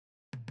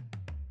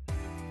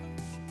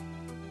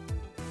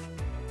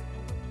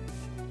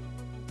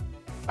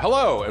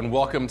Hello, and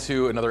welcome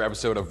to another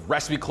episode of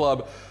Recipe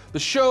Club, the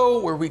show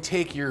where we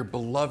take your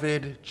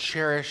beloved,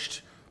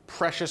 cherished,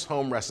 precious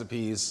home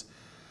recipes,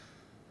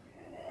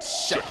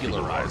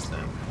 secularize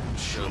them,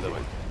 show them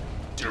a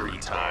dirty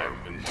time,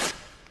 and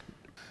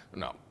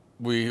no.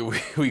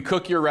 We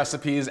cook your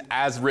recipes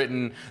as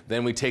written,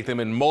 then we take them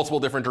in multiple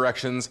different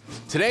directions.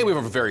 Today we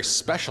have a very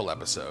special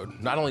episode.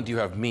 Not only do you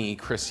have me,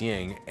 Chris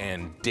Ying,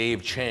 and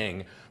Dave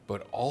Chang,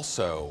 but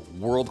also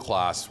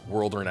world-class,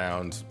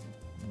 world-renowned,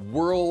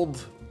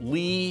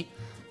 worldly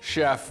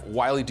chef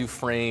Wylie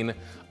Dufresne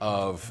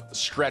of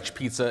Stretch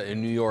Pizza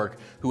in New York,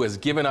 who has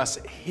given us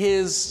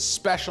his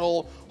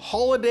special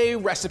holiday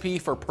recipe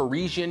for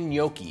Parisian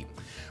gnocchi.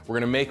 We're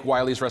gonna make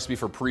Wylie's recipe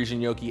for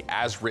Parisian gnocchi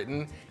as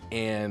written,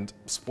 and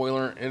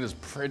spoiler, it is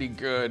pretty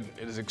good.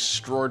 It is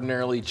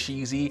extraordinarily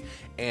cheesy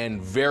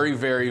and very,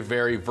 very,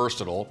 very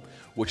versatile,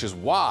 which is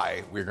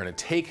why we're gonna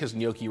take his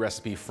gnocchi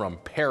recipe from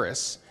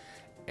Paris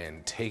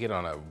and take it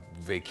on a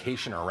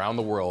vacation around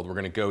the world. We're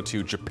gonna go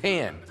to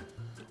Japan,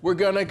 we're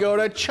gonna go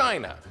to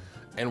China,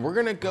 and we're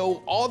gonna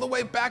go all the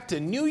way back to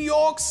New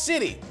York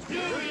City. New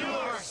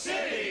York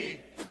City!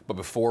 But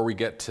before we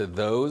get to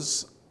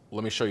those,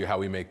 let me show you how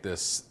we make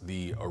this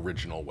the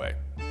original way.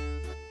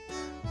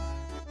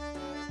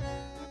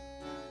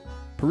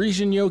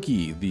 Parisian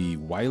gnocchi, the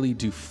Wylie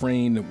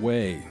Dufresne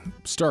way,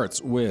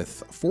 starts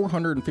with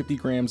 450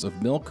 grams of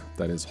milk,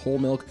 that is whole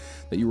milk,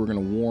 that you are gonna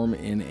warm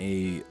in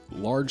a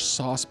large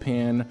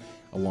saucepan,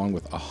 along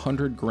with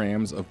 100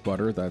 grams of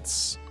butter,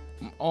 that's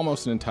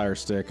almost an entire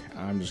stick.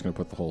 I'm just gonna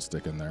put the whole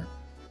stick in there.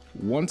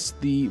 Once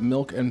the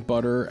milk and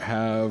butter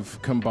have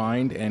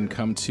combined and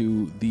come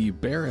to the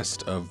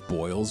barest of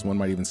boils, one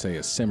might even say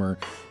a simmer,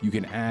 you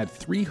can add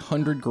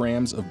 300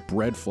 grams of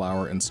bread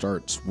flour and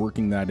start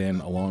working that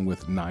in along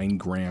with 9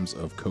 grams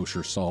of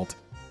kosher salt.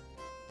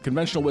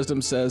 Conventional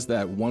wisdom says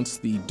that once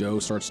the dough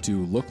starts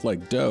to look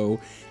like dough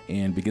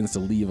and begins to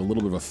leave a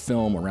little bit of a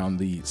film around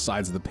the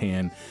sides of the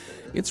pan,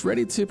 it's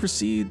ready to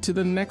proceed to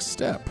the next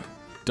step.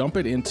 Dump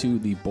it into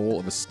the bowl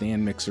of a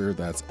stand mixer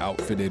that's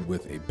outfitted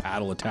with a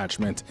paddle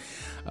attachment,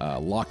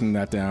 locking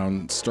that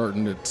down,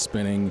 starting it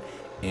spinning,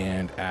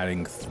 and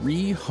adding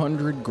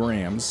 300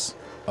 grams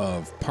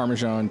of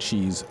Parmesan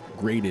cheese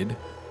grated.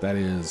 That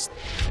is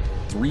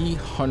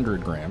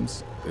 300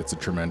 grams. It's a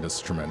tremendous,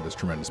 tremendous,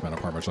 tremendous amount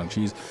of Parmesan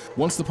cheese.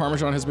 Once the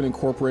Parmesan has been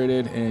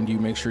incorporated and you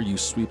make sure you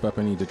sweep up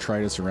any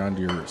detritus around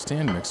your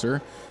stand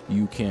mixer,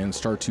 you can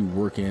start to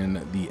work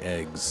in the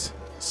eggs.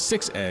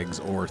 6 eggs,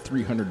 or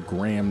 300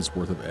 grams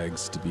worth of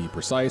eggs to be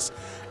precise.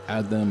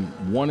 Add them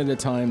one at a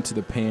time to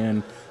the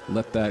pan,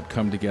 let that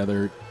come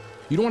together.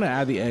 You don't want to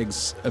add the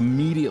eggs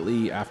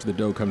immediately after the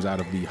dough comes out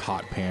of the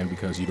hot pan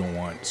because you don't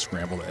want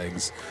scrambled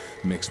eggs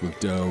mixed with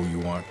dough. You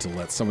want to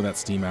let some of that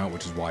steam out,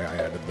 which is why I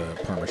added the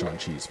Parmesan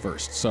cheese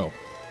first. So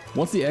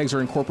once the eggs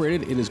are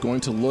incorporated, it is going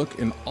to look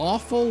an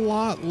awful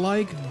lot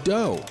like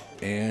dough,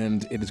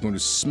 and it is going to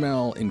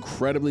smell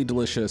incredibly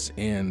delicious.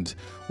 And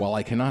while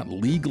I cannot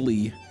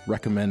legally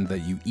recommend that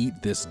you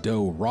eat this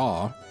dough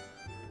raw,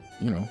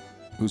 you know,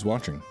 who's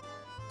watching?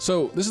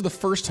 So this is the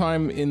first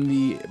time in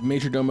the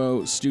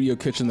Majordomo studio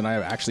kitchen that I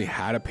have actually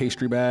had a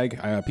pastry bag.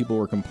 People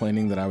were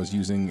complaining that I was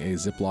using a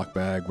Ziploc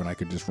bag when I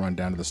could just run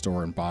down to the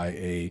store and buy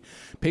a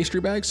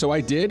pastry bag. So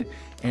I did,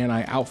 and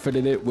I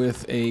outfitted it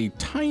with a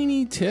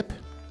tiny tip.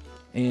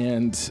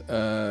 And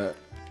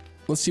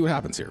let's see what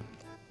happens here.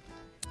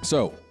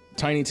 So,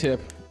 tiny tip,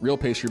 real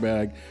pastry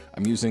bag.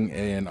 I'm using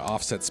an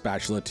offset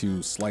spatula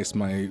to slice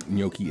my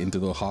gnocchi into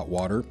the hot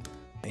water.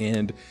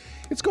 And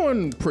it's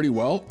going pretty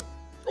well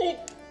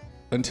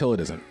until it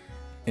isn't.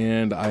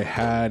 And I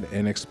had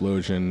an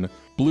explosion,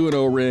 blew an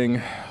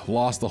O-ring,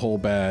 lost the whole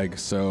bag.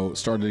 So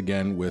started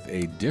again with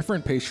a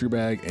different pastry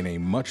bag and a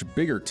much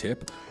bigger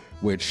tip,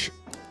 which,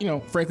 you know,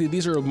 frankly,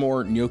 these are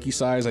more gnocchi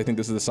size. I think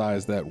this is the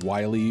size that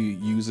Wylie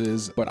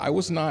uses, but I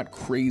was not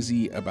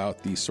crazy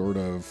about the sort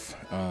of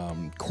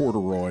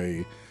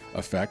corduroy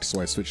effect. So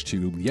I switched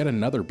to yet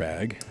another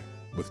bag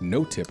with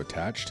no tip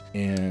attached,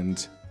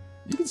 and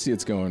you can see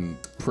it's going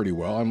pretty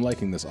well. I'm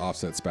liking this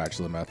offset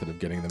spatula method of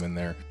getting them in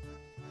there.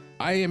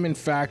 I am in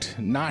fact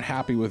not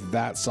happy with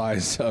that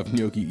size of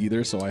gnocchi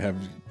either. So I have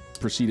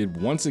proceeded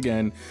once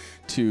again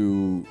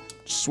to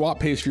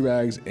swap pastry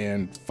bags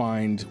and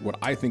find what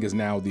I think is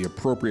now the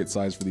appropriate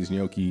size for these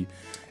gnocchi,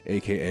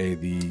 aka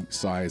the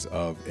size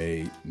of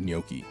a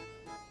gnocchi.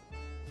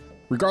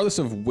 Regardless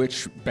of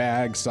which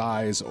bag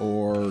size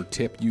or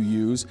tip you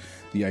use,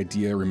 the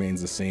idea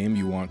remains the same.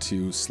 You want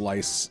to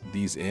slice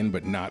these in,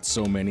 but not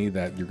so many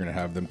that you're gonna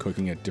have them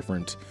cooking at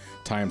different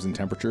times and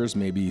temperatures.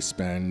 Maybe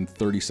spend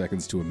 30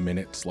 seconds to a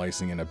minute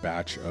slicing in a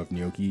batch of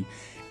gnocchi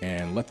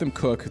and let them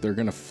cook. They're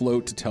gonna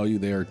float to tell you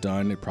they are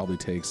done. It probably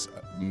takes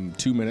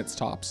 2 minutes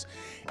tops,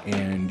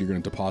 and you're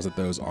gonna deposit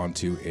those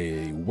onto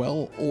a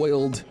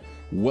well-oiled,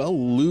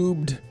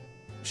 well-lubed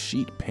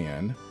sheet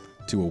pan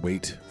to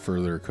await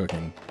further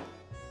cooking.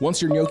 Once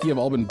your gnocchi have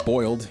all been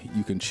boiled,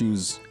 you can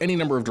choose any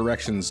number of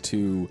directions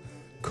to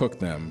cook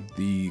them.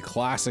 The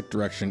classic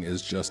direction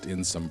is just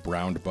in some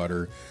browned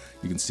butter.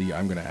 You can see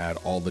I'm gonna add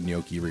all the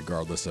gnocchi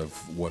regardless of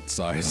what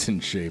size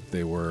and shape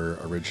they were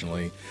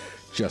originally,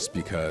 just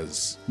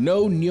because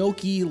no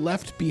gnocchi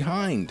left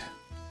behind.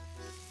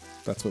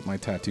 That's what my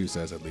tattoo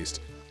says, at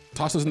least.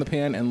 Toss those in the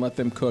pan and let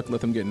them cook,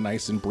 let them get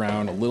nice and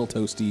brown, a little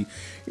toasty.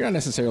 You're not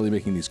necessarily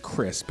making these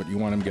crisp, but you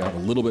want them to have a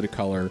little bit of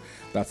color.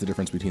 That's the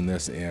difference between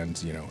this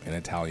and, you know, an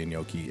Italian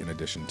gnocchi, in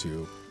addition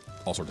to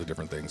all sorts of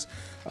different things.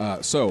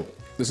 So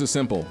this is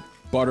simple.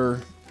 Butter,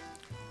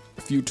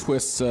 a few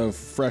twists of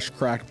fresh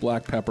cracked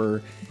black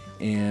pepper,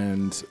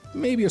 and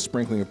maybe a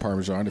sprinkling of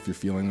Parmesan if you're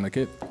feeling like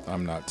it.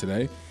 I'm not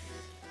today.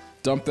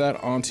 Dump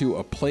that onto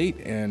a plate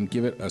and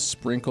give it a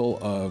sprinkle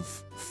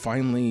of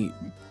finely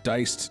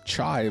diced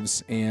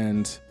chives,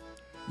 and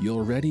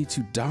you're ready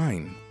to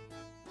dine,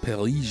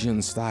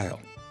 Parisian style.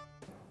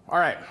 All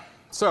right,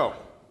 so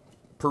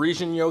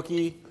Parisian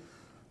gnocchi,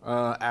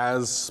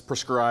 as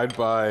prescribed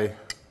by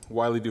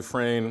Wylie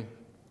Dufresne.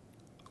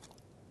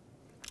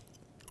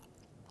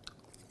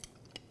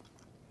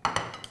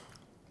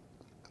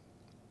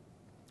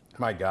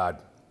 My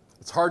God,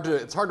 it's hard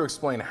to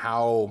explain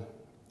how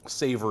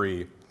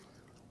savory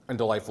and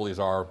delightful these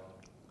are.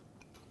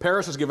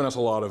 Paris has given us a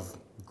lot of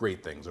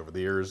great things over the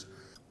years.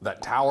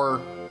 That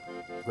tower,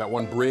 that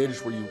one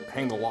bridge where you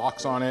hang the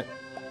locks on it.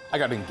 I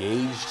got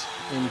engaged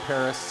in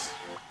Paris,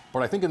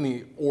 but I think in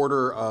the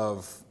order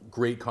of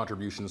great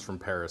contributions from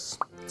Paris,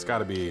 it's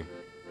gotta be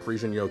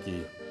Parisian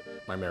gnocchi,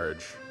 my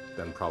marriage,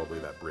 then probably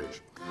that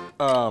bridge.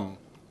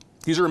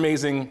 These are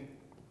amazing.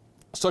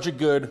 Such a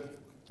good,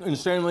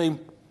 insanely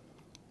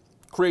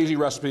crazy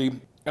recipe,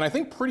 and I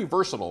think pretty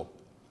versatile.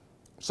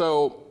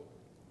 So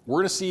we're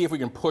gonna see if we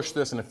can push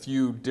this in a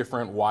few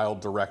different wild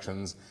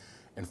directions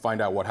and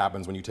find out what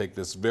happens when you take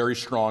this very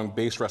strong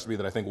base recipe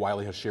that I think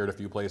Wylie has shared a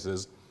few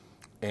places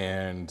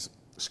and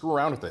screw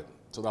around with it.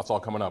 So that's all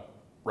coming up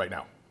right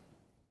now.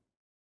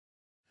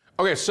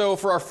 Okay, so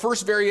for our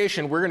first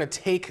variation, we're gonna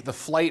take the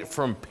flight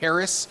from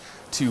Paris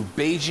to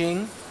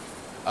Beijing,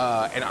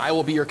 and I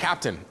will be your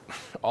captain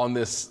on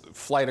this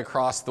flight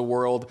across the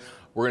world.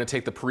 We're gonna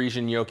take the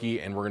Parisian gnocchi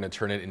and we're gonna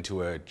turn it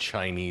into a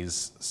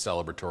Chinese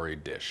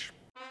celebratory dish.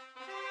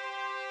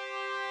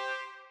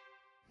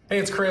 Hey,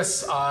 it's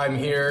Chris. I'm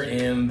here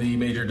in the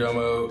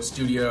Majordomo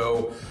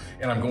studio,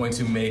 and I'm going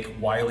to make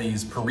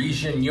Wylie's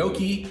Parisian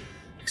gnocchi,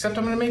 except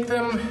I'm gonna make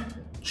them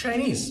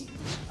Chinese.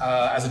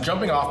 As a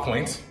jumping off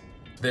point,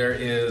 there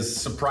is,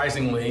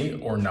 surprisingly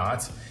or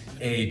not,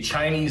 a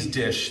Chinese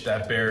dish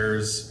that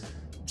bears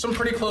some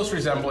pretty close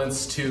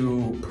resemblance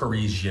to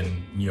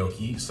Parisian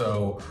gnocchi.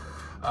 So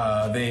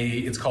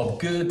it's called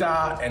grated,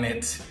 and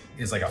it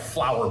is like a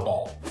flour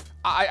ball.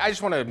 I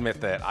just want to admit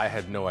that I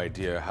had no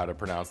idea how to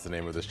pronounce the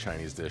name of this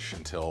Chinese dish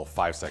until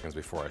 5 seconds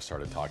before I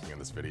started talking in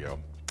this video.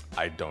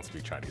 I don't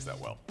speak Chinese that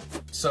well.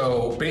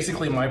 So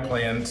basically my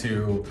plan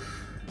to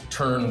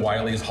turn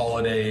Wylie's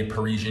holiday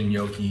Parisian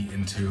gnocchi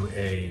into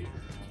a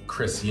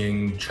Chris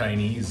Ying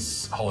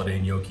Chinese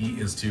holiday gnocchi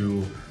is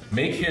to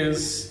make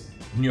his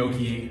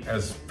gnocchi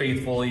as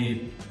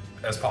faithfully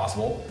as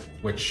possible,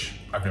 which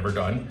I've never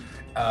done,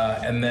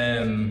 and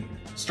then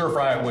stir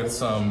fry it with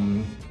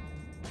some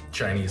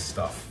Chinese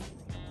stuff.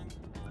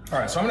 All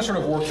right, so I'm gonna sort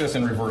of work this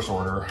in reverse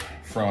order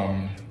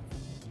from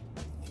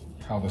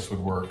how this would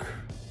work.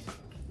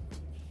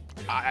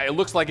 It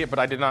looks like it, but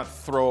I did not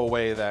throw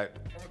away that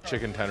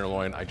chicken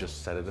tenderloin. I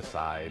just set it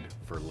aside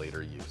for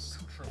later use.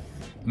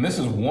 And this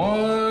is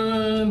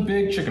one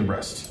big chicken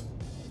breast.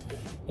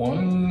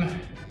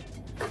 One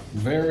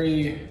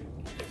very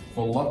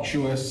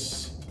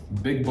voluptuous,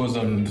 big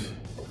bosomed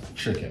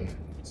chicken.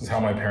 This is how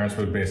my parents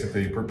would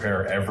basically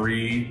prepare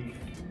every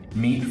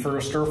meat for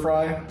a stir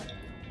fry.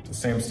 The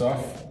same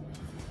stuff.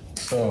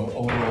 So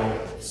a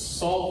little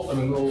salt, a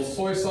little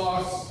soy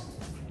sauce,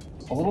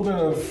 a little bit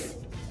of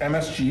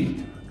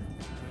MSG,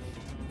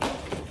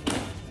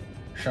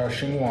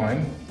 Shaoxing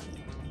wine,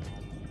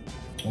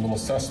 a little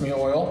sesame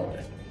oil,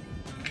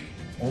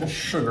 a little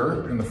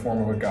sugar in the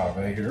form of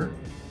agave here.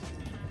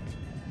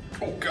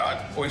 Oh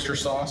God, oyster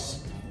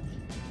sauce.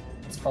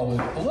 It's probably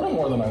a little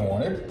more than I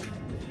wanted.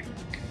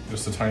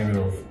 Just a tiny bit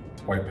of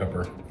white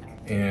pepper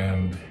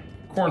and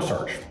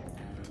cornstarch.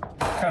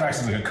 Kind of acts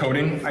as like a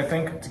coating, I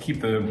think, to keep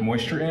the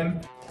moisture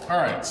in. All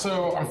right,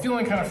 so I'm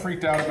feeling kind of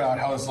freaked out about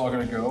how this is all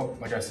gonna go.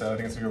 Like I said, I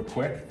think it's gonna go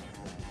quick.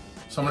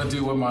 So I'm gonna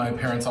do what my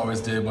parents always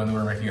did when they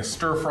were making a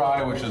stir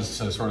fry, which is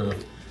to sort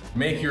of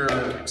make your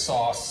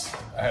sauce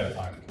ahead of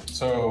time.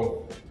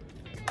 So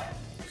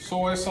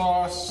soy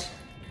sauce,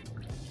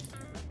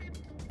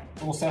 a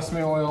little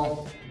sesame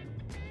oil,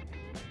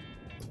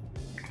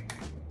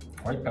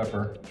 white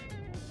pepper.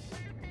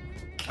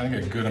 I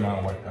think a good amount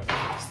of white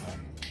pepper is then.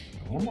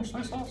 A little more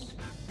soy sauce.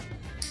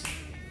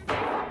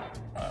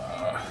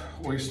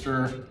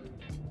 Oyster.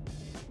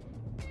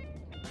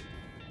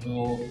 A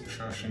little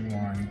Shaoxing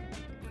wine.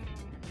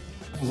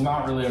 This is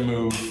not really a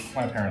move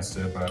my parents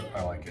did, but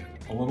I like it.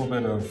 A little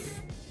bit of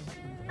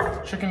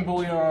chicken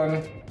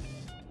bouillon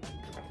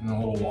and a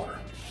little water.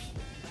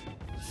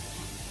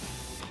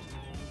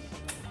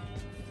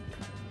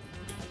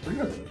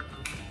 Pretty good.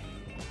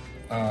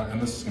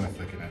 and this is gonna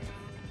thicken it.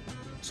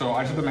 So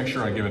I just have to make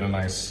sure I give it a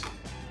nice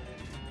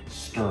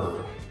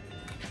stir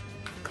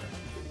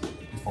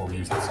before we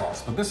use the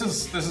sauce. But this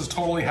is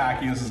totally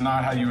hacky. This is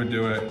not how you would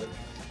do it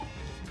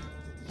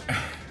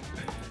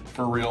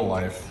for real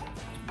life.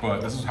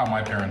 But this is how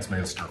my parents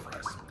made stir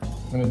fries.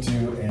 I'm gonna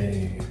do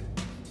a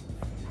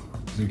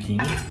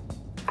zucchini.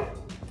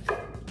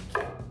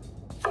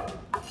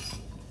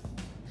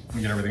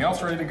 Get everything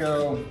else ready to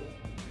go.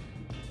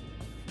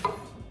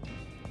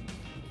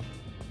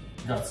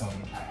 Got some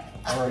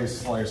already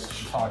sliced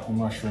shiitake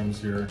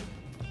mushrooms here.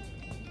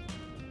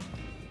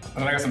 And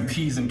then I got some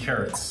peas and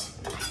carrots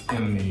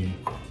in the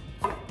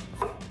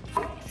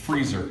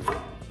freezer.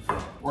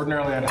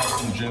 Ordinarily I'd have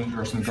some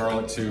ginger or some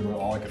garlic too, but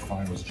all I could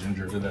find was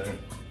ginger today.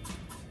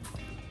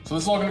 So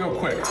this is all gonna go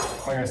quick,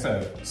 like I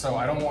said. So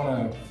I don't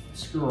wanna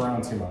screw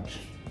around too much.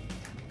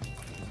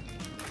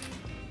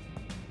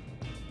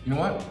 You know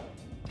what?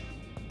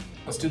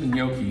 Let's do the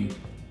gnocchi,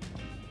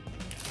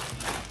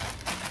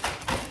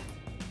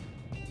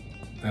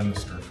 then the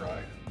stir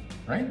fry,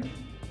 right?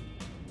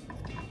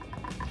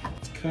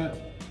 Let's cut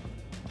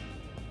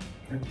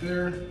right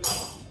there.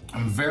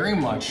 I'm very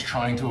much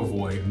trying to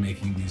avoid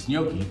making these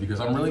gnocchi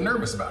because I'm really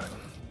nervous about it.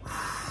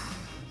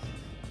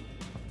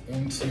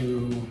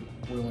 Into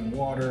boiling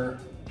water,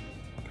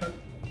 cut.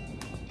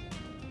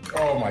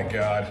 Oh my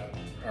God,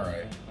 all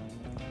right.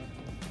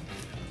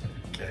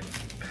 Okay,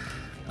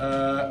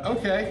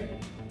 okay.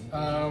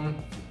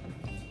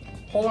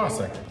 Hold on a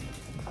second.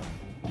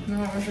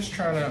 No, I'm just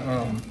trying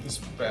to, this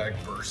bag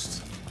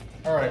burst.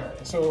 All right,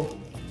 so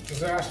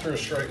disaster is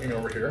striking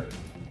over here.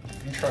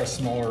 Let me try a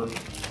smaller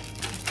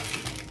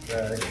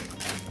bag.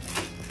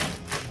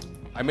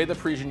 I made the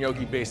Parisian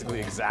gnocchi basically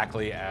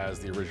exactly as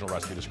the original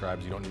recipe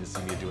describes. You don't need to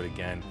see me do it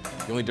again.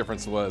 The only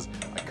difference was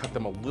I cut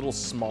them a little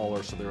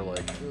smaller so they're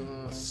like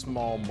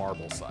small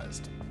marble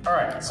sized. All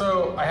right,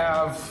 so I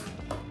have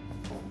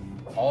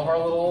all of our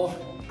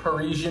little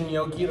Parisian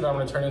gnocchi that I'm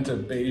gonna turn into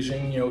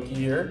Beijing gnocchi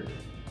here.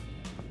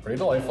 Pretty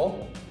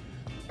delightful.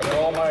 I got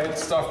all my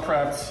stuff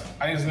prepped.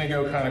 I just need to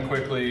go kind of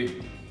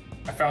quickly.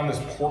 I found this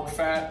pork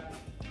fat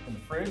in the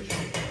fridge.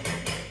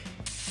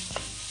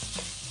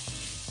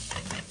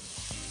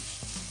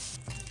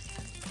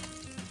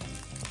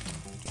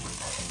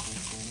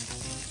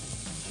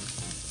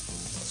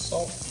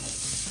 Salt.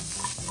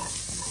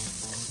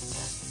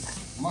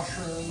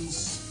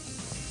 Mushrooms.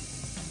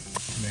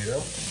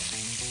 Tomato.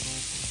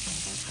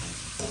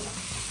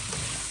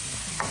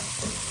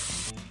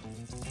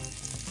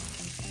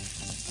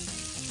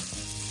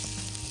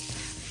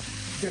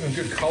 Getting a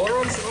good color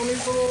on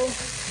these little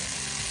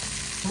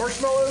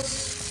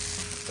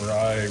marshmallows, where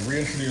I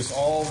reintroduce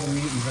all the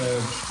meat and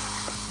veg.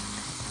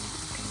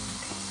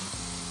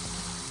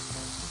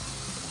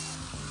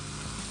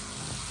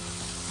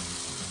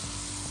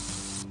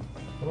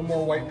 A little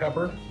more white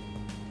pepper.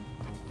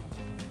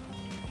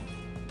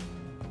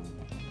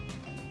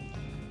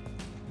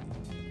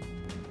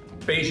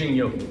 Beijing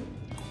gnocchi.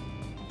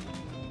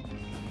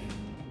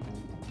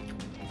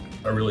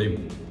 I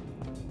really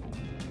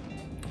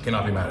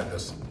cannot be mad at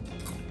this.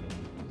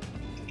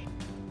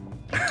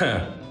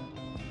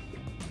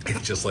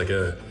 It's just like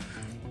a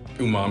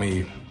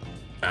umami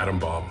atom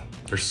bomb.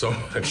 There's so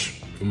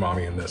much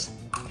umami in this.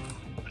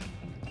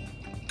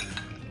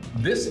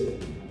 This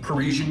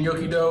Parisian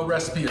gnocchi dough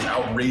recipe is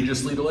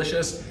outrageously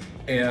delicious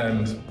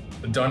and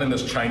done in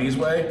this Chinese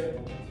way.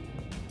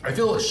 I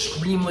feel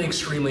extremely,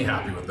 extremely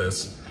happy with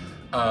this.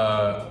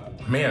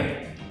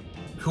 Man,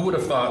 who would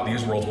have thought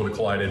these worlds would have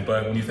collided?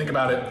 But when you think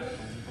about it,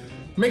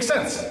 it makes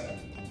sense.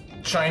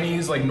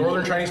 Chinese, like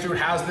Northern Chinese food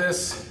has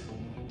this.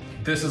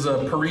 This is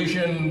a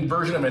Parisian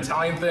version of an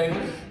Italian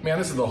thing. Man,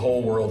 this is the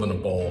whole world in a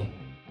bowl.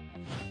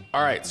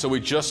 All right, so we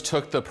just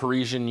took the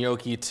Parisian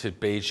gnocchi to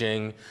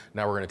Beijing.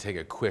 Now we're gonna take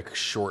a quick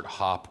short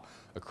hop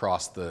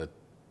across the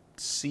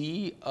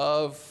Sea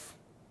of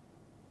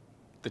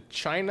the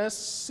China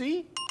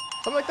Sea?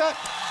 Something like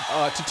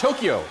that? To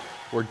Tokyo,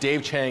 where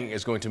Dave Chang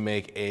is going to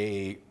make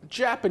a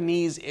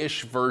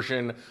Japanese-ish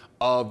version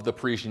of the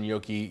Parisian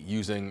gnocchi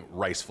using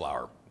rice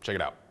flour. Check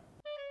it out.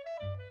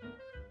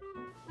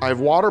 I have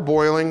water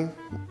boiling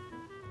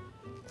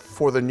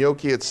for the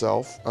gnocchi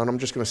itself, and I'm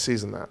just gonna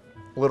season that.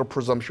 A little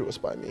presumptuous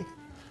by me.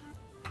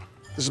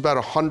 This is about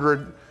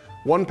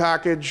 1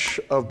 package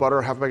of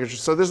butter, half a package.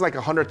 So this is like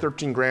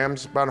 113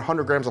 grams, about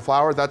 100 grams of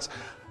flour. That's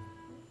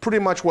pretty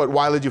much what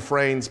Wylie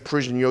Dufresne's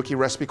Parisian gnocchi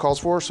recipe calls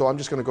for, so I'm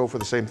just gonna go for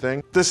the same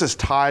thing. This is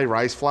Thai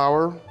rice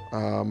flour.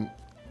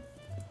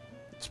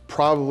 It's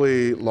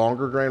probably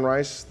longer grain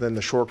rice than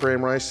the short grain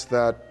rice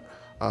that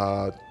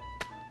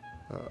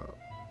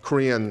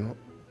Korean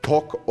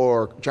pok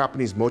or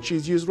Japanese mochi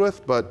is used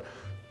with, but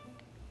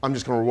I'm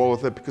just gonna roll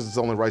with it because it's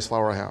the only rice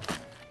flour I have.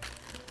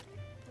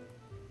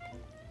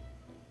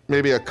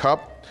 Maybe a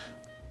cup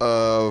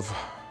of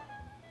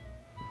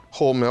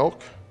whole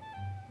milk.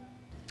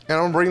 And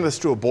I'm gonna bring this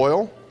to a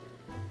boil.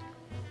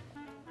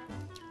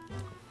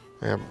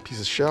 I have a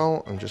piece of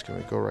shell. I'm just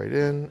gonna go right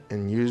in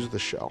and use the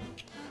shell.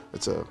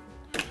 It's a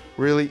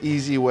really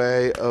easy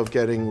way of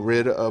getting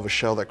rid of a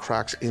shell that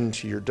cracks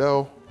into your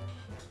dough.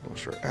 I'll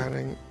start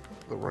adding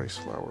the rice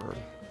flour.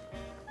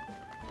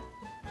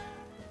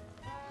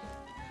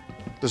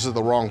 This is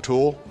the wrong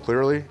tool,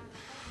 clearly.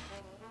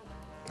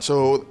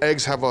 So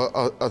eggs have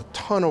a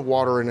ton of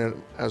water in it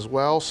as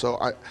well, so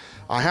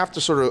I have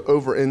to sort of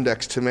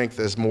over-index to make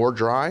this more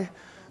dry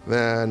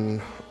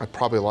than I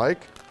probably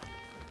like.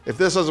 If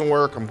this doesn't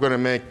work, I'm gonna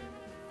make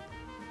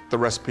the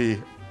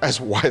recipe as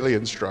Wylie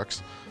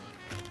instructs.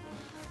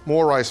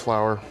 More rice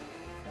flour.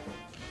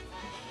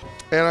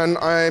 And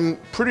I'm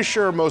pretty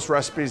sure most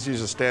recipes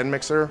use a stand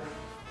mixer.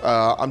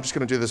 I'm just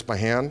gonna do this by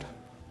hand.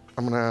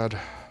 I'm gonna add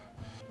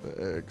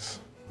the eggs.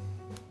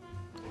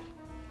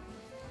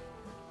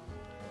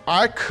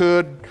 I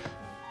could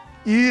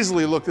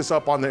easily look this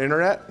up on the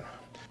internet.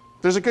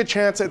 There's a good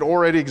chance it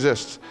already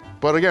exists.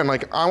 But again,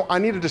 like I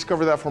need to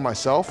discover that for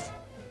myself.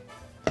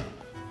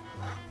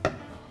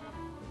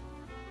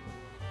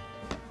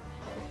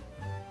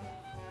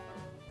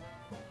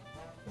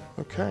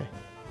 Okay,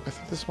 I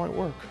think this might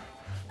work.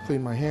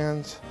 Clean my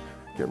hands,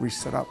 get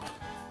reset up.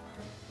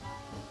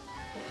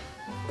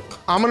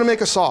 I'm gonna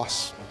make a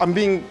sauce. I'm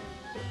being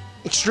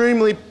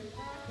extremely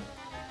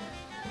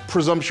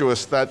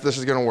presumptuous that this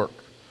is gonna work.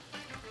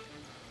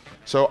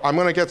 So I'm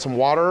gonna get some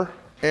water,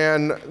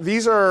 and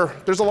there's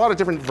a lot of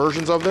different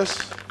versions of this.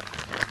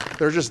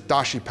 They're just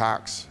dashi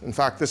packs. In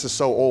fact, this is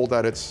so old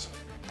that it's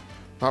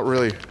not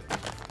really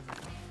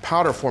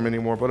powder form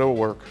anymore, but it'll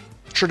work.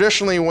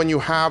 Traditionally, when you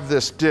have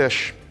this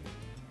dish,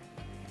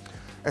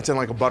 it's in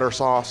like a butter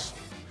sauce,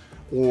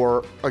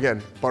 or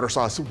again, butter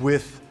sauce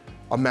with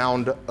a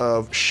mound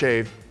of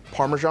shaved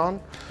Parmesan.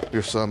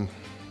 Here's some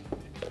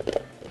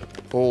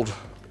old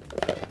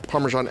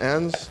Parmesan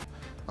ends.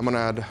 I'm gonna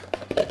add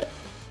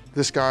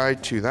this guy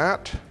to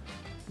that.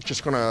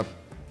 Just gonna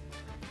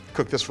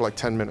cook this for like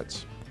 10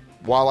 minutes.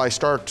 While I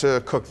start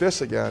to cook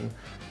this again,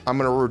 I'm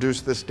gonna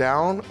reduce this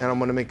down and I'm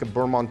gonna make a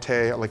beurre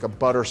monté, like a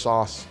butter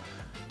sauce.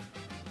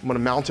 I'm gonna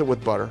mount it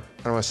with butter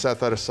and I'm gonna set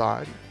that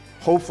aside.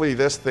 Hopefully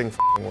this thing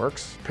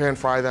works. Pan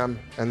fry them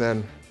and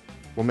then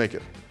we'll make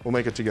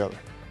it together.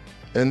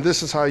 And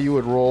this is how you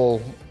would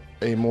roll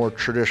a more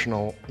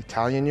traditional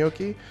Italian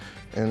gnocchi.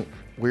 And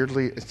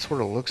weirdly, it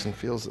sort of looks and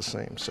feels the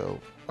same. So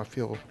I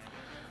feel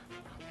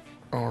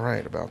all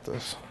right about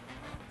this.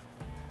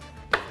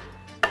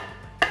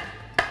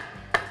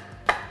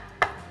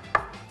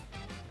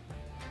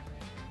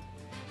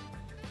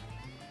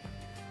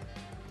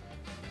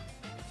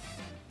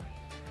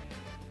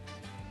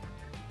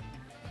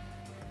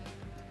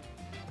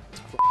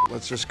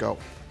 Let's just go.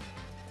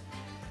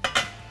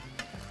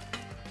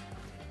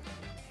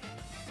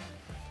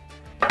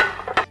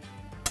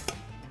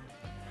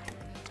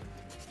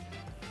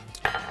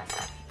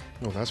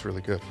 Oh, that's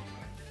really good.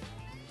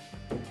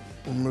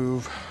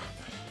 Remove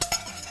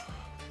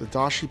the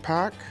dashi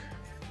pack.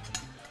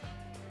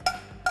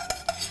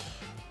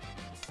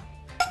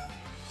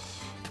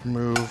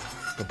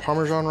 Remove the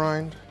Parmesan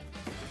rind.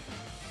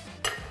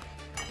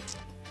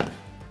 And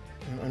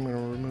I'm going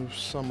to remove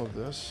some of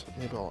this.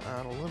 Maybe I'll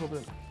add a little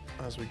bit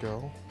as we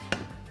go,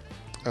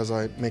 as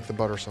I make the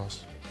butter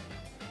sauce.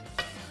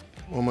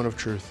 Moment of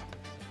truth.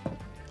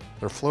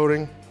 They're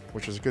floating,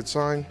 which is a good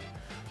sign.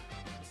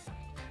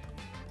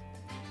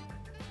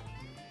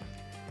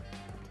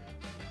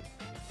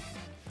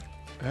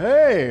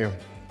 Hey,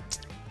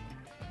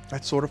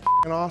 that's sort of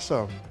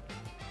awesome.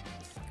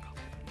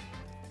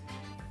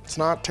 It's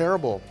not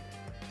terrible.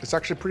 It's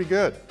actually pretty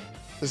good.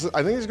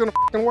 I think it's gonna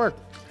work.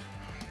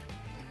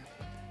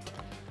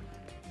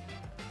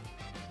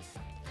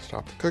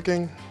 Stop the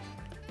cooking.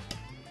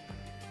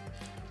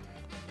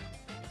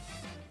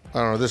 I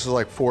don't know, this is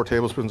like 4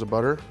 tablespoons of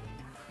butter.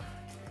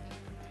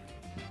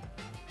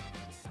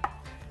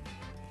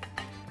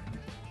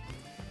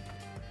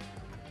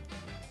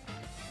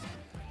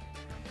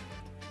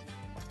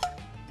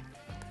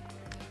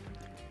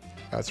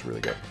 That's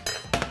really good.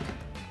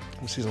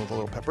 I'm season with a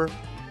little pepper.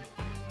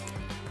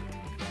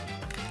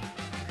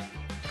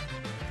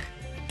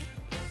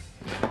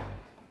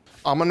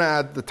 I'm gonna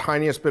add the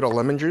tiniest bit of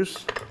lemon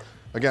juice.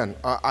 Again,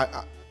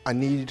 I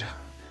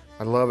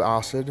love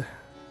acid.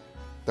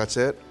 That's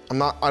it.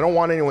 I don't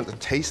want anyone to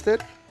taste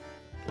it.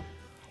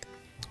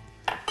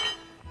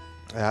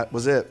 That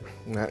was it.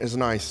 That is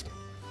nice.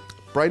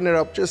 Brighten it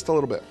up just a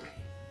little bit.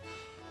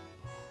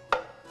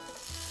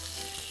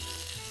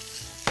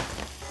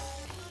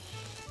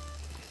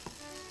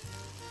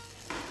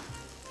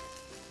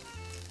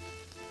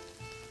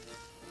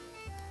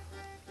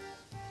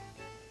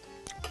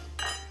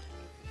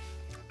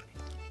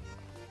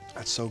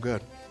 That's so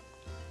good.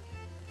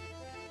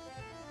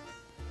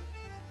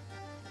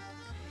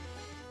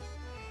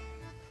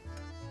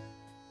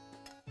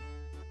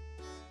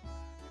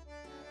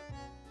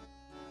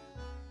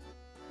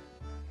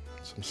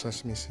 Some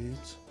sesame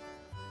seeds.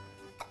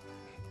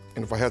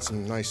 And if I had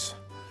some nice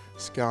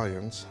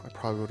scallions, I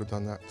probably would have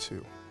done that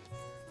too.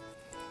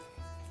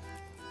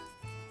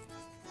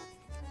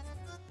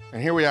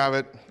 And here we have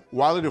it,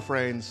 Wylie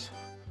Dufresne's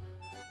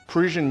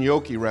Parisian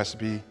gnocchi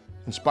recipe,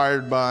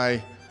 inspired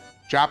by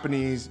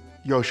Japanese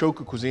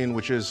Yoshoku cuisine,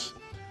 which is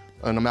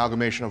an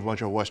amalgamation of a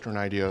bunch of Western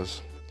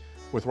ideas.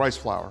 with rice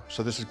flour.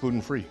 So this is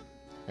gluten-free.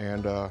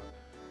 And I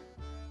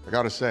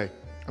gotta say,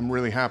 I'm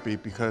really happy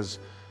because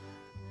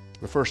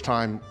the first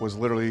time was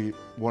literally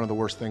one of the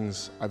worst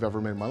things I've ever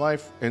made in my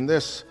life. And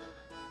this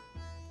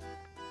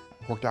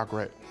worked out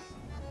great.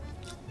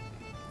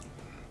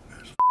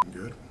 That's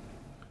good.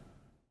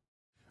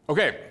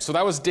 Okay, so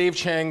that was Dave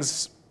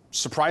Chang's,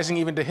 surprising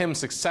even to him,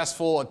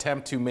 successful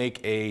attempt to make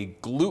a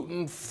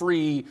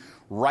gluten-free,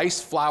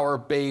 rice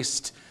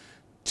flour-based,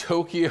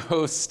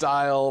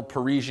 Tokyo-style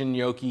Parisian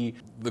gnocchi.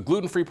 The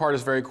gluten-free part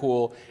is very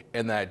cool,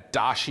 and that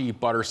dashi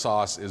butter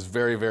sauce is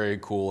very, very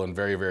cool and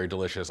very, very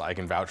delicious. I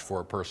can vouch for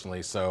it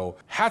personally, so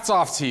hats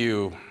off to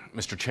you,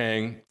 Mr.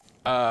 Chang.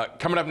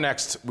 Coming up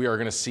next, we are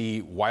gonna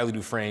see Wylie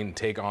Dufresne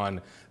take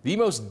on the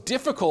most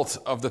difficult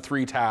of the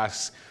three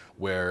tasks,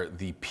 where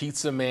the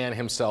pizza man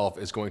himself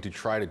is going to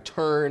try to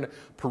turn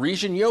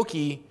Parisian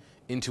gnocchi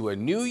into a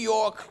New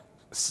York,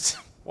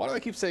 why do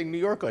I keep saying New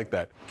York like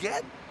that?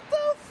 Get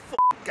the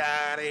fuck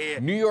out of here.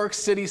 New York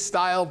City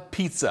style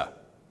pizza.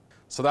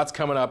 So that's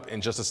coming up in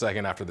just a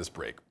second after this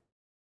break.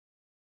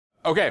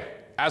 Okay,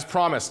 as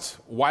promised,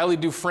 Wylie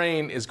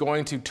Dufresne is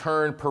going to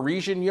turn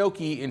Parisian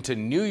gnocchi into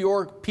New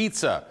York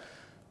pizza.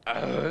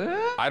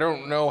 I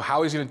don't know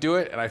how he's gonna do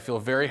it, and I feel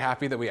very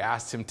happy that we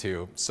asked him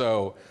to.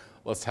 So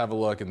let's have a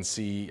look and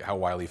see how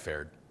Wylie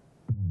fared.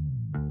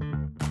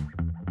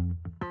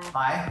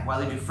 Hi,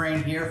 Wylie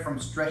Dufresne here from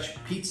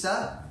Stretch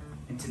Pizza.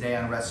 And today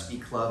on Recipe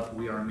Club,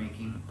 we are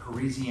making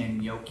Parisian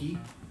gnocchi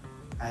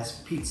as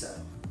pizza.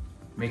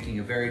 Making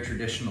a very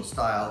traditional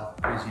style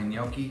Parisian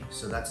gnocchi.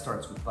 So that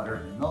starts with butter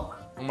and milk.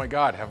 Oh my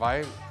God, have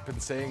I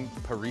been saying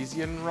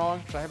Parisian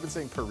wrong? Should I have been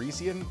saying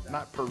Parisian,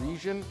 not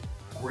Parisian?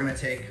 We're gonna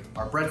take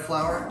our bread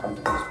flour,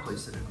 just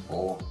place it in a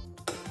bowl.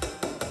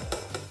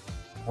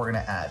 We're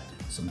gonna add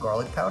some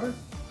garlic powder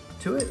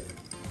to it,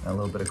 a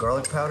little bit of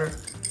garlic powder.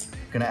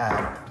 Gonna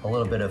add a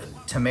little bit of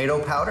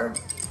tomato powder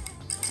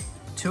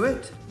to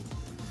it.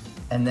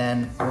 And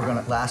then we're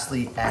gonna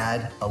lastly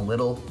add a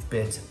little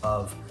bit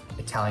of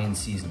Italian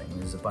seasoning.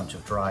 There's a bunch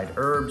of dried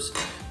herbs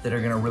that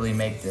are gonna really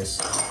make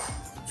this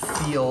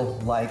feel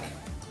like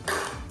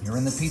you're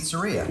in the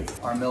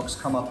pizzeria. Our milk's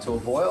come up to a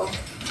boil,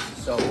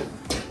 so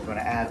we're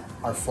gonna add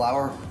our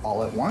flour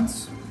all at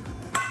once.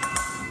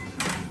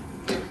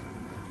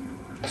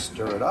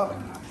 Stir it up.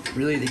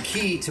 Really the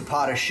key to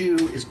pot au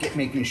choux is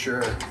making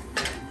sure,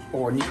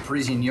 or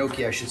Parisian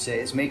gnocchi I should say,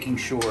 is making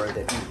sure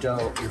that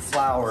your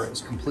flour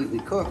is completely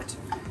cooked.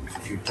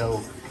 If your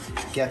dough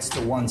gets to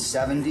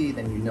 170,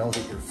 then you know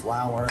that your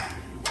flour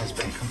has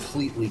been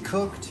completely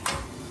cooked.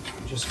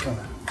 I'm just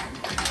gonna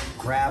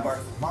grab our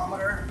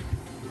thermometer.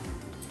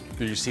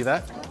 Did you see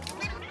that?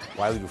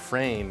 Wylie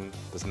Dufresne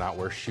does not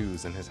wear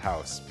shoes in his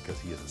house because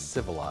he is a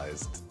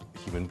civilized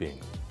human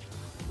being.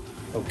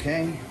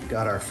 Okay,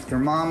 got our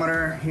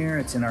thermometer here,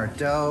 it's in our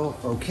dough.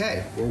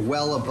 Okay, we're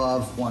well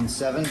above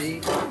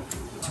 170.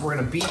 So we're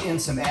gonna beat in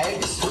some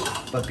eggs,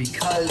 but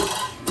because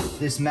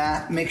this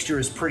mixture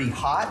is pretty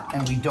hot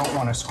and we don't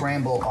wanna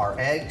scramble our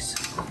eggs,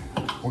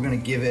 we're gonna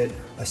give it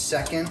a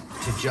second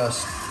to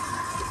just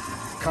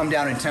come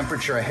down in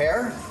temperature a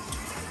hair.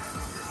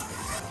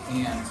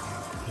 And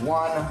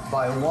one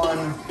by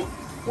one,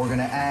 we're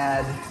gonna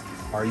add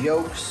our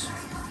yolks.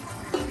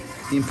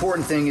 The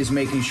important thing is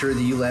making sure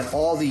that you let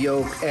all the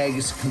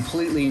eggs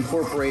completely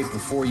incorporate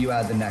before you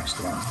add the next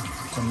one.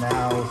 So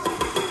now we're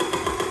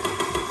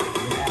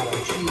gonna add our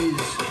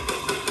cheese.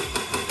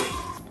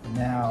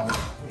 Now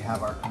we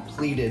have our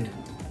completed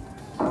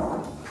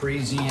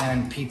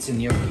Parisian pizza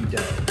gnocchi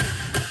dough.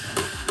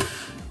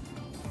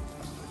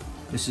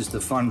 This is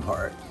the fun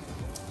part.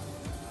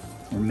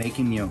 We're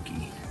making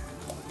gnocchi.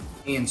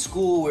 In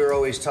school, we were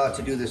always taught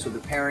to do this with a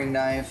paring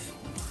knife,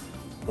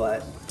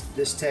 but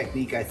this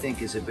technique, I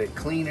think, is a bit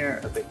cleaner,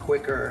 a bit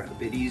quicker, a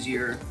bit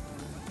easier,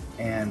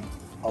 and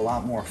a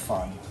lot more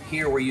fun.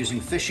 Here we're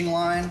using fishing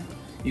line.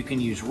 You can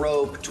use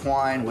rope,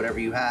 twine, whatever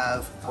you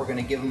have. We're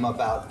gonna give them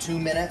about 2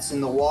 minutes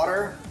in the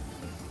water,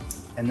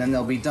 and then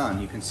they'll be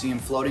done. You can see them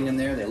floating in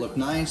there, they look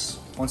nice.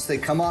 Once they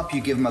come up, you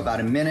give them about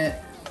a minute.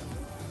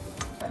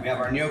 We have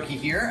our gnocchi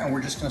here, and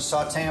we're just gonna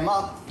saute them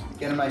up,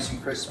 get them nice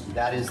and crispy.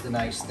 That is the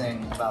nice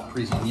thing about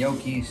Parisian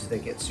gnocchis, they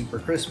get super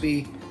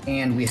crispy.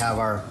 And we have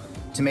our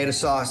tomato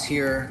sauce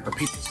here, or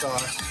pizza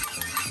sauce.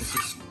 This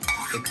is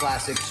the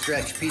classic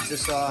Stretch pizza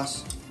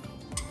sauce.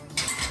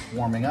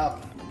 Warming up.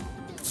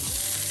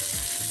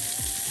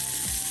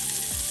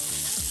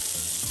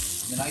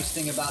 The nice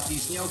thing about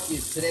these gnocchi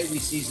is today we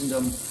seasoned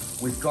them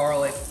with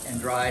garlic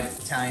and dried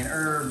Italian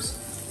herbs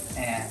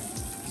and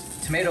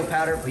tomato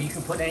powder, but you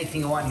can put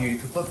anything you want here. You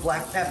can put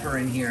black pepper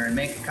in here and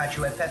make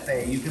cacio e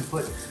pepe. You can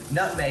put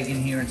nutmeg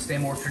in here and stay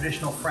more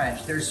traditional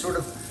French.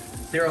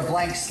 They're a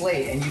blank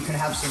slate and you can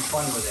have some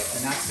fun with it.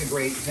 And that's the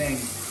great thing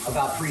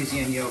about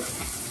Parisian gnocchi.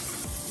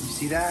 You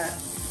see that?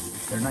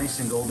 They're nice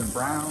and golden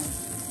brown.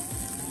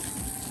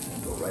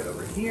 We'll go right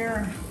over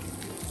here.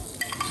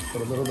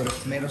 Put a little bit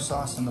of tomato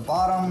sauce on the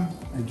bottom.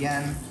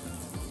 Again,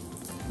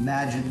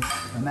 imagine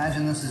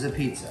this is a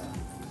pizza.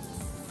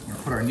 We're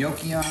gonna put our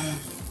gnocchi on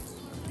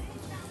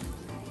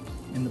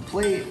in the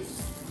plate.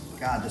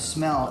 God, the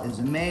smell is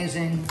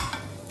amazing.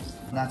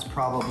 That's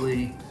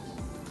probably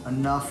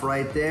enough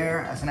right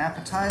there as an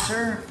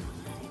appetizer.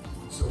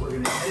 So we're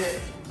gonna hit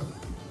it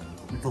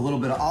with a little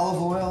bit of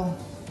olive oil,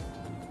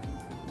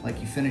 like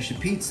you finish a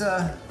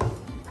pizza.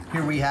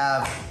 Here we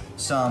have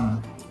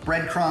some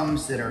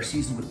breadcrumbs that are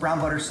seasoned with brown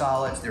butter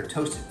solids. They're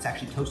toasted, it's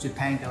actually toasted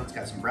panko. It's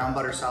got some brown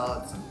butter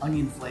solids, some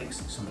onion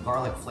flakes, some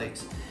garlic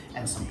flakes,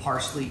 and some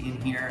parsley in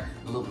here,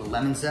 a little bit of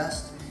lemon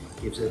zest.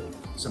 Gives it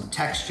some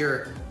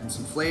texture and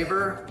some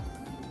flavor.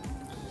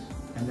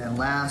 And then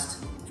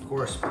last, of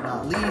course, but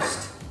not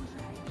least,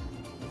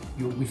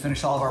 we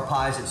finish all of our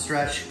pies at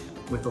Stretch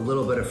with a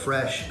little bit of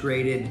fresh,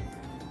 grated,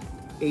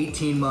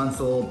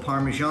 18-month-old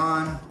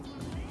Parmesan.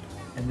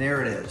 And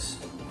there it is.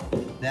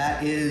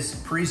 That is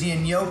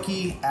Parisian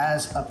gnocchi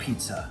as a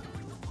pizza.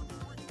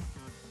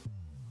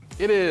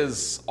 It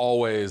is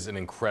always an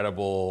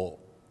incredible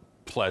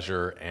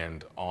pleasure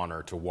and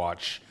honor to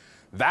watch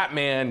that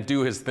man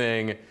do his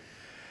thing.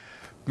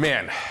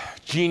 Man,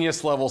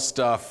 genius level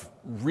stuff,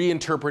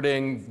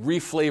 reinterpreting,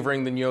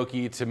 reflavoring the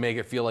gnocchi to make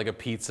it feel like a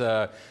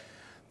pizza.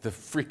 The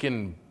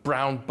freaking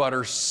brown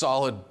butter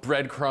solid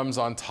breadcrumbs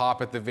on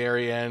top at the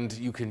very end.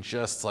 You can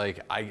just like,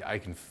 I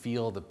can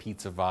feel the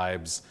pizza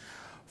vibes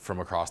from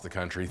across the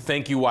country.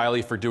 Thank you,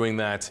 Wylie, for doing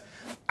that.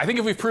 I think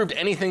if we've proved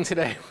anything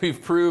today,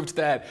 we've proved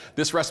that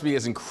this recipe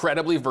is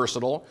incredibly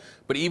versatile,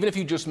 but even if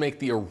you just make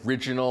the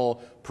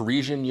original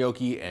Parisian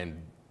gnocchi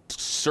and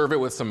serve it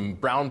with some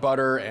brown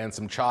butter and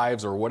some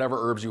chives or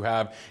whatever herbs you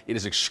have, it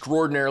is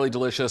extraordinarily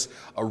delicious,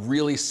 a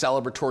really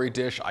celebratory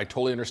dish. I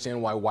totally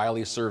understand why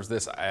Wylie serves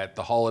this at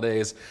the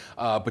holidays,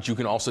 but you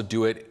can also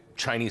do it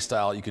Chinese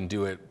style, you can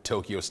do it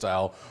Tokyo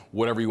style,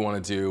 whatever you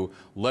want to do.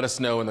 Let us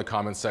know in the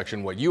comments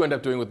section what you end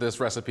up doing with this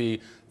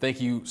recipe.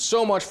 Thank you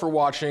so much for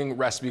watching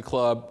Recipe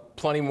Club.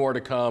 Plenty more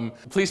to come.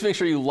 Please make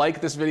sure you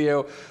like this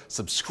video,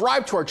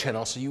 subscribe to our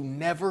channel so you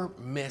never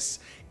miss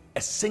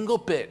a single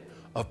bit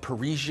of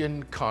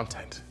Parisian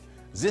content.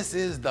 This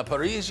is the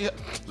Parisian,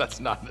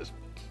 that's not a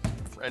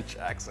French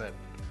accent.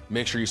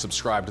 Make sure you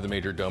subscribe to the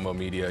Majordomo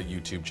Media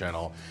YouTube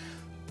channel.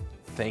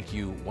 Thank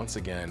you once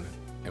again,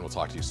 and we'll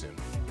talk to you soon.